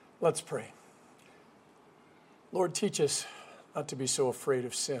Let's pray. Lord, teach us not to be so afraid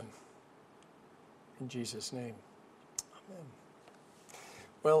of sin. In Jesus' name, amen.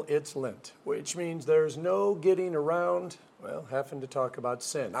 Well, it's Lent, which means there's no getting around, having to talk about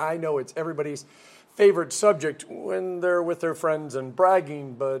sin. I know it's everybody's favorite subject when they're with their friends and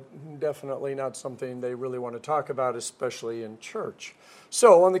bragging, but definitely not something they really want to talk about, especially in church.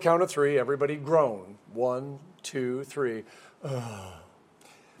 So on the count of three, everybody groan. 1, 2, 3.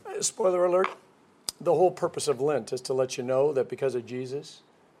 Spoiler alert, the whole purpose of Lent is to let you know that because of Jesus,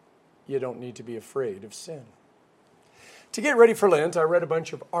 you don't need to be afraid of sin. To get ready for Lent, I read a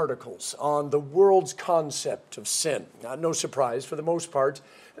bunch of articles on the world's concept of sin. Now, no surprise, for the most part,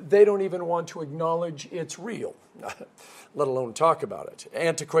 they don't even want to acknowledge it's real, let alone talk about it.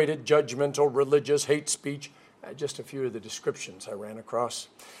 Antiquated, judgmental, religious, hate speech, just a few of the descriptions I ran across.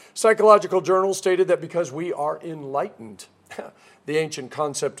 Psychological journals stated that because we are enlightened, the ancient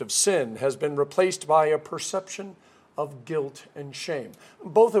concept of sin has been replaced by a perception of guilt and shame,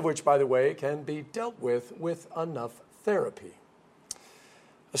 both of which, by the way, can be dealt with enough therapy.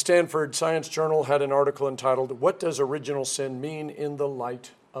 A Stanford Science Journal had an article entitled, "What Does Original Sin Mean in the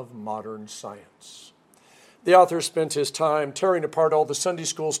Light of Modern Science?" The author spent his time tearing apart all the Sunday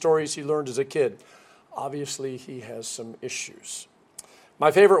school stories he learned as a kid. Obviously, he has some issues. My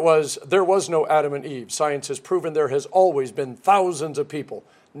favorite was, there was no Adam and Eve. Science has proven there has always been thousands of people,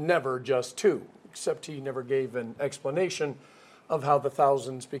 never just two, except he never gave an explanation of how the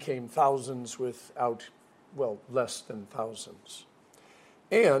thousands became thousands without, less than thousands.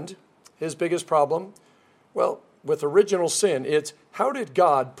 And his biggest problem, with original sin, it's how did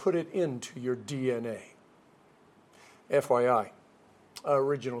God put it into your DNA? FYI,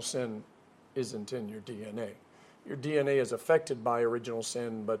 original sin isn't in your DNA. Your DNA is affected by original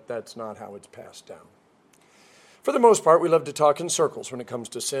sin, but that's not how it's passed down. For the most part, we love to talk in circles when it comes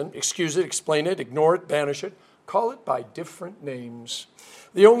to sin. Excuse it, explain it, ignore it, banish it, call it by different names.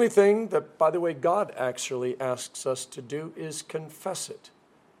 The only thing that, by the way, God actually asks us to do is confess it,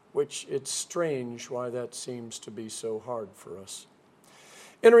 which it's strange why that seems to be so hard for us.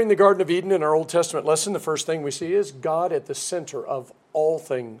 Entering the Garden of Eden in our Old Testament lesson, the first thing we see is God at the center of all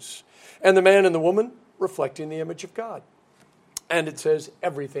things, and the man and the woman reflecting the image of God. And it says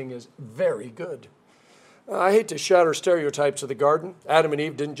everything is very good. I hate to shatter stereotypes of the garden. Adam and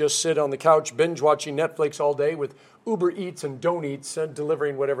Eve didn't just sit on the couch binge-watching Netflix all day with Uber Eats and Don't Eats and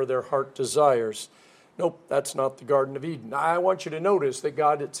delivering whatever their heart desires. Nope, that's not the Garden of Eden. I want you to notice that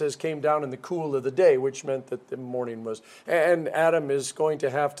God, it says, came down in the cool of the day, which meant that the morning was. And Adam is going to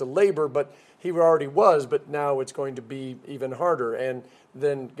have to labor, but he already was, but now it's going to be even harder. And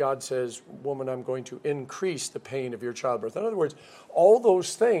then God says, woman, I'm going to increase the pain of your childbirth. In other words, all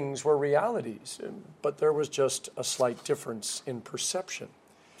those things were realities, but there was just a slight difference in perception.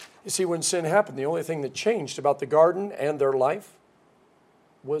 You see, when sin happened, the only thing that changed about the garden and their life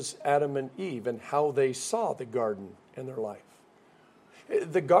was Adam and Eve and how they saw the garden and their life.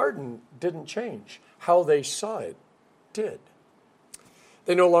 The garden didn't change. How they saw it did.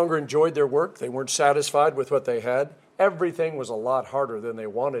 They no longer enjoyed their work. They weren't satisfied with what they had. Everything was a lot harder than they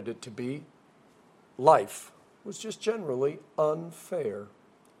wanted it to be. Life was just generally unfair.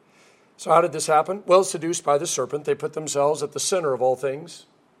 So how did this happen? Well, seduced by the serpent, they put themselves at the center of all things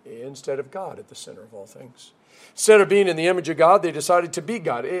instead of God at the center of all things. Instead of being in the image of God, they decided to be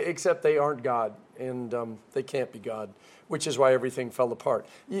God, except they aren't God, and they can't be God, which is why everything fell apart.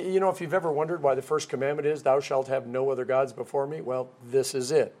 You know, if you've ever wondered why the first commandment is, thou shalt have no other gods before me, well, this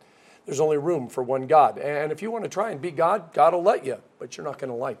is it. There's only room for one God. And if you want to try and be God, God will let you, but you're not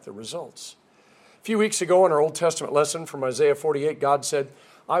going to like the results. A few weeks ago in our Old Testament lesson from Isaiah 48, God said,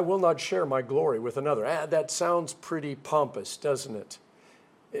 I will not share my glory with another. That sounds pretty pompous, doesn't it?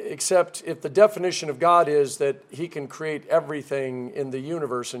 Except if the definition of God is that he can create everything in the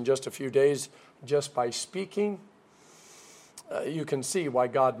universe in just a few days just by speaking, you can see why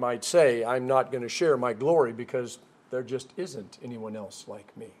God might say, I'm not going to share my glory because there just isn't anyone else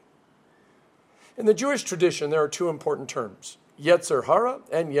like me. In the Jewish tradition, there are two important terms, Yetzer Hara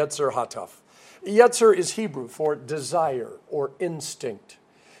and Yetzer Hataf. Yetzer is Hebrew for desire or instinct.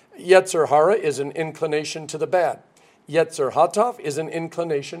 Yetzer Hara is an inclination to the bad. Yetzer Hataf is an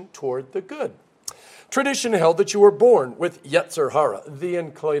inclination toward the good. Tradition held that you were born with Yetzer Hara, the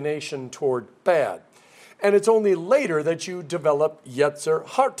inclination toward bad. And it's only later that you develop Yetzer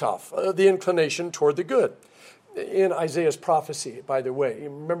Hataf, the inclination toward the good. In Isaiah's prophecy, by the way, you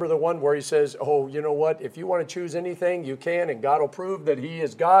remember the one where he says, oh, you know what, if you want to choose anything, you can, and God will prove that he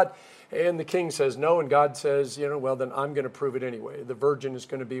is God. And the king says no, and God says, well, then I'm going to prove it anyway. The virgin is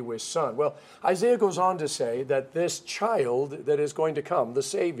going to be with son. Well, Isaiah goes on to say that this child that is going to come, the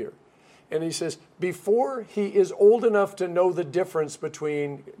Savior, and he says, before he is old enough to know the difference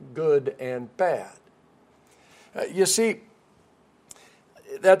between good and bad. You see,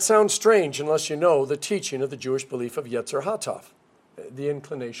 that sounds strange unless you know the teaching of the Jewish belief of Yetzer Hatov, the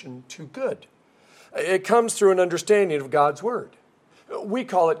inclination to good. It comes through an understanding of God's word. We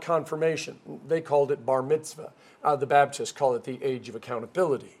call it confirmation. They called it bar mitzvah. The Baptists call it the age of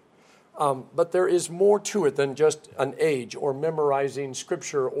accountability. But there is more to it than just an age or memorizing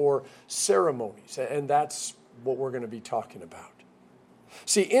scripture or ceremonies, and that's what we're going to be talking about.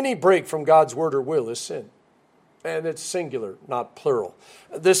 See, any break from God's word or will is sin. And it's singular, not plural.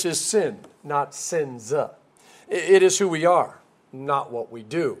 This is sin, not sins. It is who we are, not what we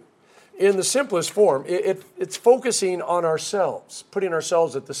do. In the simplest form, it's focusing on ourselves, putting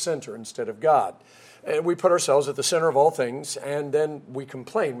ourselves at the center instead of God. And we put ourselves at the center of all things, and then we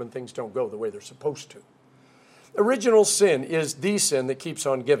complain when things don't go the way they're supposed to. Original sin is the sin that keeps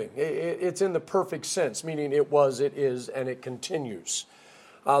on giving. It's in the perfect sense, meaning it was, it is, and it continues.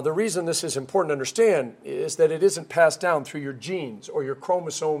 The reason this is important to understand is that it isn't passed down through your genes or your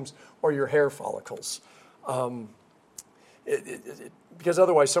chromosomes or your hair follicles. Because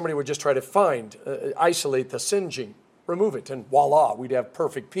otherwise somebody would just try to isolate the sin gene, remove it, and voila, we'd have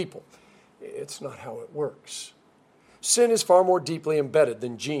perfect people. It's not how it works. Sin is far more deeply embedded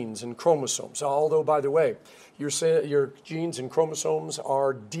than genes and chromosomes. Although, by the way, your genes and chromosomes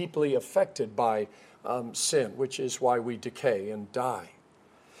are deeply affected by sin, which is why we decay and die.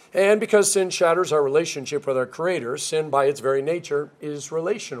 And because sin shatters our relationship with our Creator, sin by its very nature is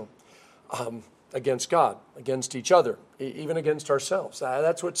relational against God, against each other, even against ourselves.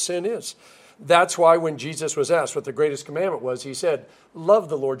 That's what sin is. That's why when Jesus was asked what the greatest commandment was, he said, love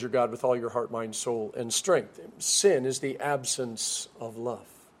the Lord your God with all your heart, mind, soul, and strength. Sin is the absence of love.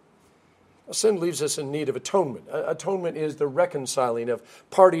 Sin leaves us in need of atonement. Atonement is the reconciling of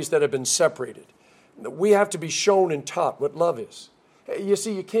parties that have been separated. We have to be shown and taught what love is. You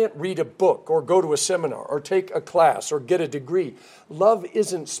see, you can't read a book or go to a seminar or take a class or get a degree. Love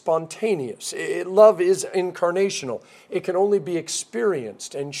isn't spontaneous. Love is incarnational. It can only be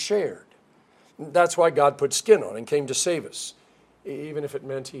experienced and shared. That's why God put skin on and came to save us, even if it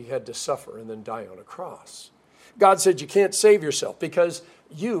meant he had to suffer and then die on a cross. God said you can't save yourself because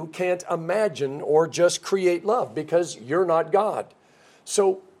you can't imagine or just create love because you're not God.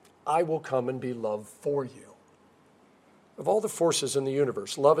 So I will come and be love for you. Of all the forces in the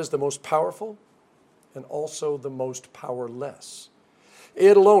universe, love is the most powerful and also the most powerless.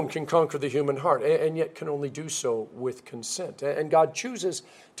 It alone can conquer the human heart, and yet can only do so with consent. And God chooses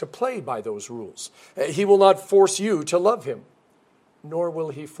to play by those rules. He will not force you to love him, nor will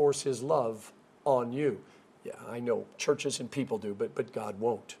he force his love on you. Yeah, I know churches and people do, but God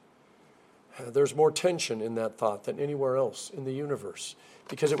won't. There's more tension in that thought than anywhere else in the universe,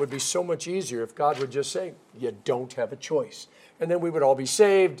 because it would be so much easier if God would just say, you don't have a choice. And then we would all be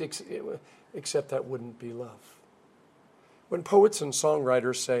saved, except that wouldn't be love. When poets and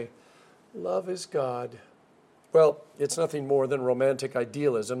songwriters say, love is God, well, it's nothing more than romantic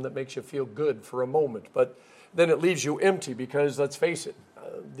idealism that makes you feel good for a moment, but then it leaves you empty because, let's face it,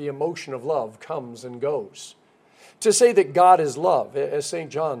 the emotion of love comes and goes. To say that God is love, as St.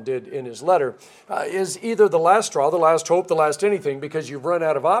 John did in his letter, is either the last straw, the last hope, the last anything, because you've run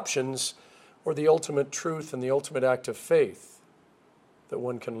out of options, or the ultimate truth and the ultimate act of faith that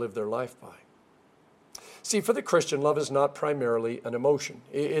one can live their life by. See, for the Christian, love is not primarily an emotion.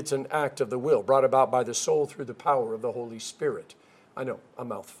 It's an act of the will, brought about by the soul through the power of the Holy Spirit. I know, a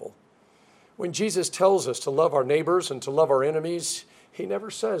mouthful. When Jesus tells us to love our neighbors and to love our enemies, he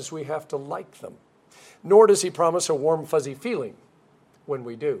never says we have to like them. Nor does he promise a warm, fuzzy feeling when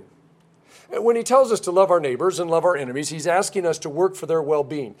we do. When he tells us to love our neighbors and love our enemies, he's asking us to work for their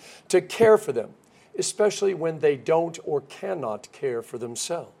well-being, to care for them, especially when they don't or cannot care for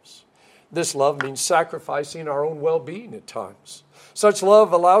themselves. This love means sacrificing our own well-being at times. Such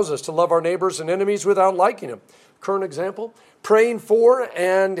love allows us to love our neighbors and enemies without liking them. Current example, praying for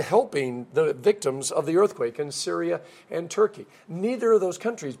and helping the victims of the earthquake in Syria and Turkey. Neither of those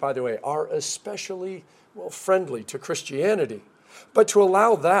countries, by the way, are especially friendly to Christianity. But to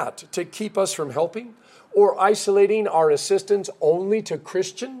allow that to keep us from helping or isolating our assistance only to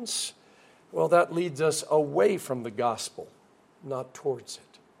Christians, well, that leads us away from the gospel, not towards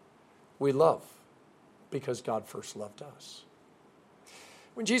it. We love because God first loved us.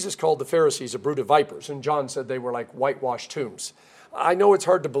 When Jesus called the Pharisees a brood of vipers, and John said they were like whitewashed tombs, I know it's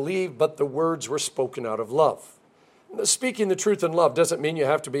hard to believe, but the words were spoken out of love. Speaking the truth in love doesn't mean you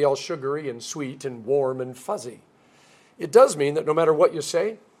have to be all sugary and sweet and warm and fuzzy. It does mean that no matter what you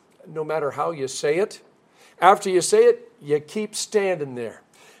say, no matter how you say it, after you say it, you keep standing there,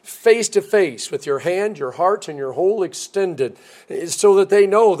 face to face with your hand, your heart, and your whole extended, so that they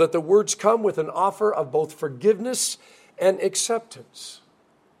know that the words come with an offer of both forgiveness and acceptance.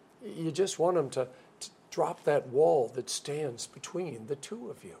 You just want them to drop that wall that stands between the two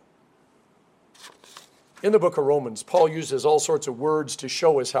of you. In the book of Romans, Paul uses all sorts of words to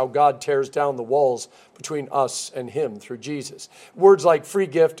show us how God tears down the walls between us and him through Jesus. Words like free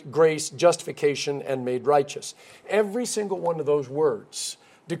gift, grace, justification, and made righteous. Every single one of those words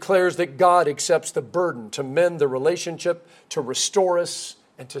declares that God accepts the burden to mend the relationship, to restore us,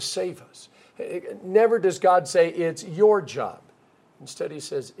 and to save us. Never does God say, it's your job. Instead, he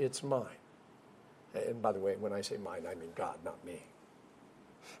says, it's mine. And by the way, when I say mine, I mean God, not me.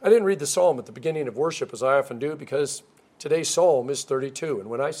 I didn't read the psalm at the beginning of worship, as I often do, because today's psalm is 32. And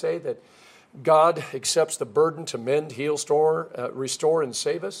when I say that God accepts the burden to mend, heal, restore, and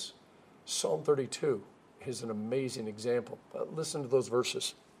save us, Psalm 32 is an amazing example. Listen to those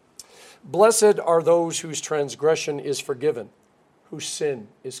verses. Blessed are those whose transgression is forgiven, whose sin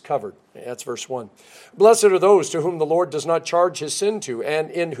is covered. That's verse 1. Blessed are those to whom the Lord does not charge his sin to,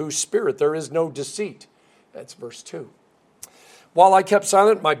 and in whose spirit there is no deceit. That's verse 2. While I kept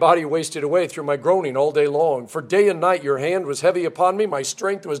silent, my body wasted away through my groaning all day long. For day and night your hand was heavy upon me. My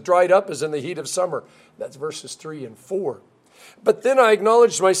strength was dried up as in the heat of summer. That's verses 3 and 4. But then I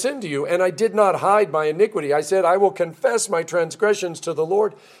acknowledged my sin to you, and I did not hide my iniquity. I said, I will confess my transgressions to the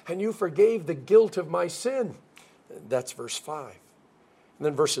Lord, and you forgave the guilt of my sin. That's verse 5. And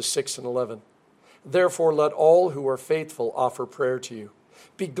then verses 6 and 11. Therefore let all who are faithful offer prayer to you.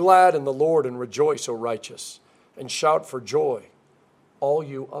 Be glad in the Lord and rejoice, O righteous, and shout for joy, all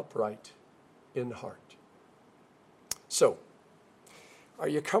you upright in heart. So, are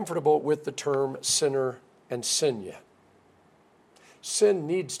you comfortable with the term sinner and sin yet? Sin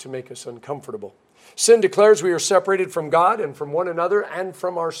needs to make us uncomfortable. Sin declares we are separated from God and from one another and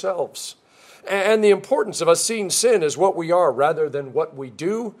from ourselves. And the importance of us seeing sin as what we are rather than what we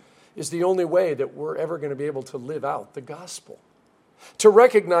do is the only way that we're ever going to be able to live out the gospel. To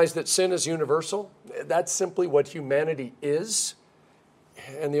recognize that sin is universal, that's simply what humanity is.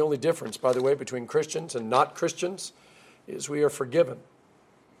 And the only difference, by the way, between Christians and not Christians is we are forgiven,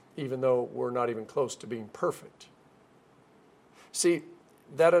 even though we're not even close to being perfect. See,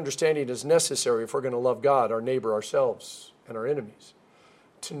 that understanding is necessary if we're going to love God, our neighbor, ourselves, and our enemies.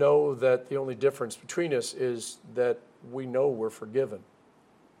 To know that the only difference between us is that we know we're forgiven,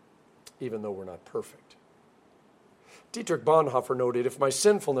 even though we're not perfect. Dietrich Bonhoeffer noted, if my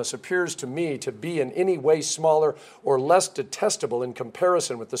sinfulness appears to me to be in any way smaller or less detestable in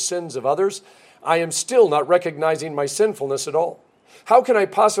comparison with the sins of others, I am still not recognizing my sinfulness at all. How can I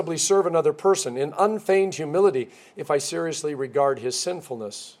possibly serve another person in unfeigned humility if I seriously regard his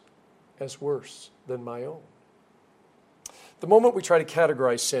sinfulness as worse than my own? The moment we try to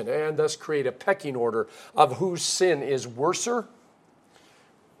categorize sin and thus create a pecking order of whose sin is worser,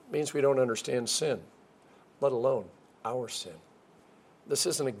 means we don't understand sin, let alone our sin. This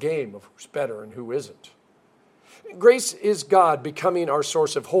isn't a game of who's better and who isn't. Grace is God becoming our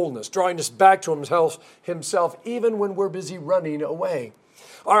source of wholeness, drawing us back to himself even when we're busy running away.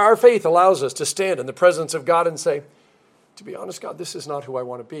 Our faith allows us to stand in the presence of God and say, to be honest, God, this is not who I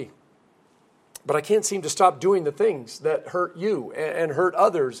want to be. But I can't seem to stop doing the things that hurt you and hurt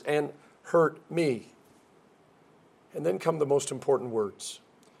others and hurt me. And then come the most important words.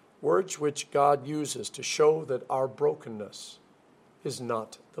 Words which God uses to show that our brokenness is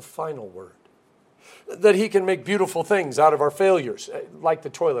not the final word. That he can make beautiful things out of our failures, like the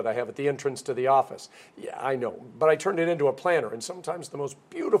toilet I have at the entrance to the office. Yeah, I know, but I turned it into a planter, and sometimes the most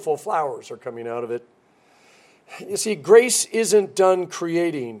beautiful flowers are coming out of it. You see, grace isn't done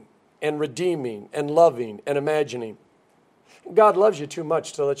creating and redeeming and loving and imagining. God loves you too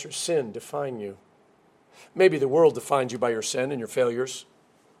much to let your sin define you. Maybe the world defines you by your sin and your failures,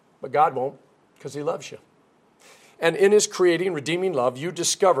 but God won't, because he loves you. And in his creating, redeeming love, you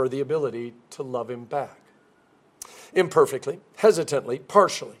discover the ability to love him back. Imperfectly, hesitantly,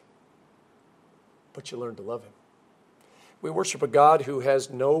 partially. But you learn to love him. We worship a God who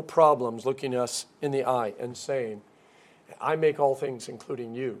has no problems looking us in the eye and saying, I make all things,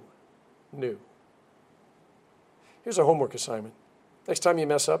 including you, new. Here's a homework assignment. Next time you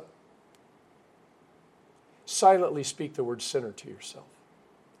mess up, silently speak the word sinner to yourself.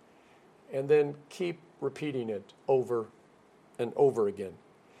 And then keep repeating it over and over again.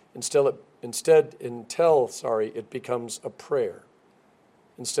 Until it becomes a prayer,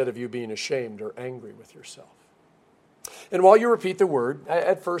 instead of you being ashamed or angry with yourself. And while you repeat the word,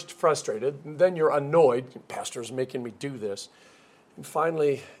 at first frustrated, then you're annoyed, pastor's making me do this, and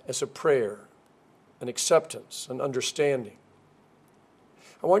finally, as a prayer, an acceptance, an understanding.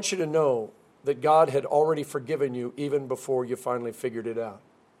 I want you to know that God had already forgiven you even before you finally figured it out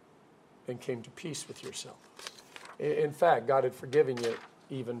and came to peace with yourself. In fact, God had forgiven you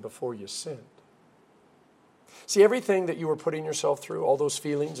even before you sinned. See, everything that you were putting yourself through, all those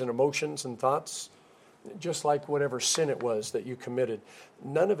feelings and emotions and thoughts, just like whatever sin it was that you committed,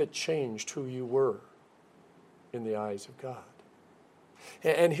 none of it changed who you were in the eyes of God.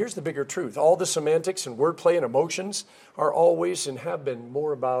 And here's the bigger truth. All the semantics and wordplay and emotions are always and have been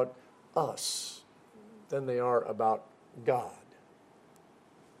more about us than they are about God.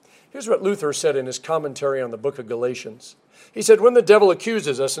 Here's what Luther said in his commentary on the book of Galatians. He said, when the devil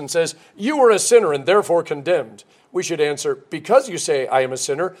accuses us and says, you are a sinner and therefore condemned, we should answer, because you say I am a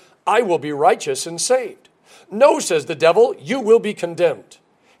sinner, I will be righteous and saved. No, says the devil, you will be condemned.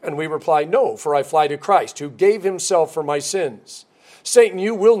 And we reply, no, for I fly to Christ, who gave himself for my sins. Satan,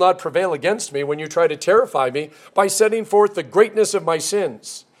 you will not prevail against me when you try to terrify me by setting forth the greatness of my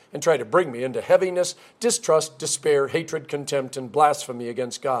sins and try to bring me into heaviness, distrust, despair, hatred, contempt, and blasphemy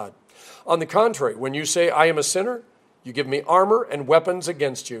against God. On the contrary, when you say I am a sinner, you give me armor and weapons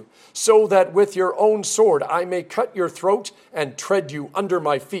against you, so that with your own sword I may cut your throat and tread you under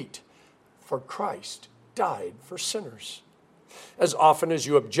my feet. For Christ died for sinners. As often as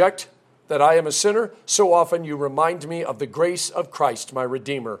you object that I am a sinner, so often you remind me of the grace of Christ, my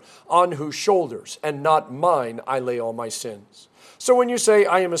Redeemer, on whose shoulders and not mine I lay all my sins. So when you say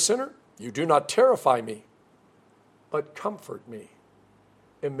I am a sinner, you do not terrify me, but comfort me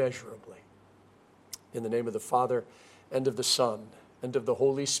immeasurably. In the name of the Father, and of the Son, and of the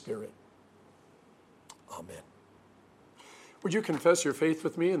Holy Spirit. Amen. Would you confess your faith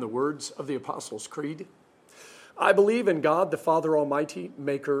with me in the words of the Apostles' Creed? I believe in God, the Father Almighty,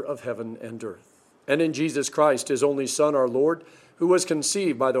 maker of heaven and earth, and in Jesus Christ, his only Son, our Lord, who was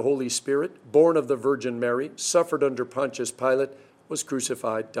conceived by the Holy Spirit, born of the Virgin Mary, suffered under Pontius Pilate, was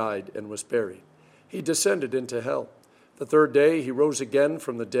crucified, died, and was buried. He descended into hell. The third day he rose again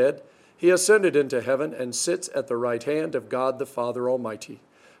from the dead. He ascended into heaven and sits at the right hand of God the Father Almighty.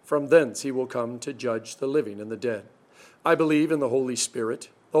 From thence he will come to judge the living and the dead. I believe in the Holy Spirit,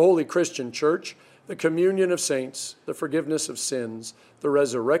 the holy Christian church, the communion of saints, the forgiveness of sins, the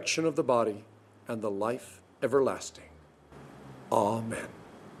resurrection of the body, and the life everlasting. Amen.